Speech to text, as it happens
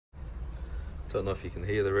Don't know if you can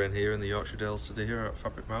hear the rain here in the Yorkshire Dales today here at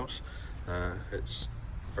Fabric Mouse. It's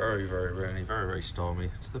very rainy, very stormy.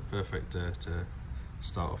 It's the perfect day to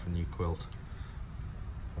start off a new quilt.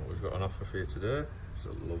 What we've got on offer for you today is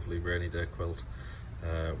a lovely rainy day quilt.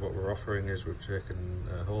 What we're offering is we've taken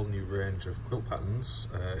a whole new range of quilt patterns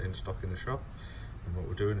in stock in the shop, and what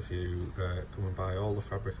we're doing, if you come and buy all the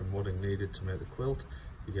fabric and wadding needed to make the quilt,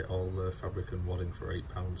 you get all the fabric and wadding for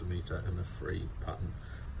 £8 a metre and a free pattern.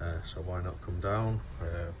 So why not come down?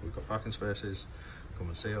 We've got parking spaces, come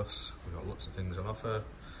and see us. We've got lots of things on offer.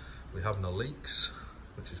 We have no leaks,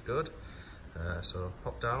 which is good. So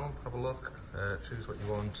pop down, have a look, choose what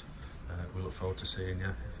you want. We look forward to seeing you.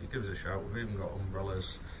 If you give us a shout, we've even got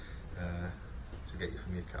umbrellas to get you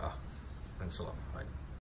from your car. Thanks a lot. Bye.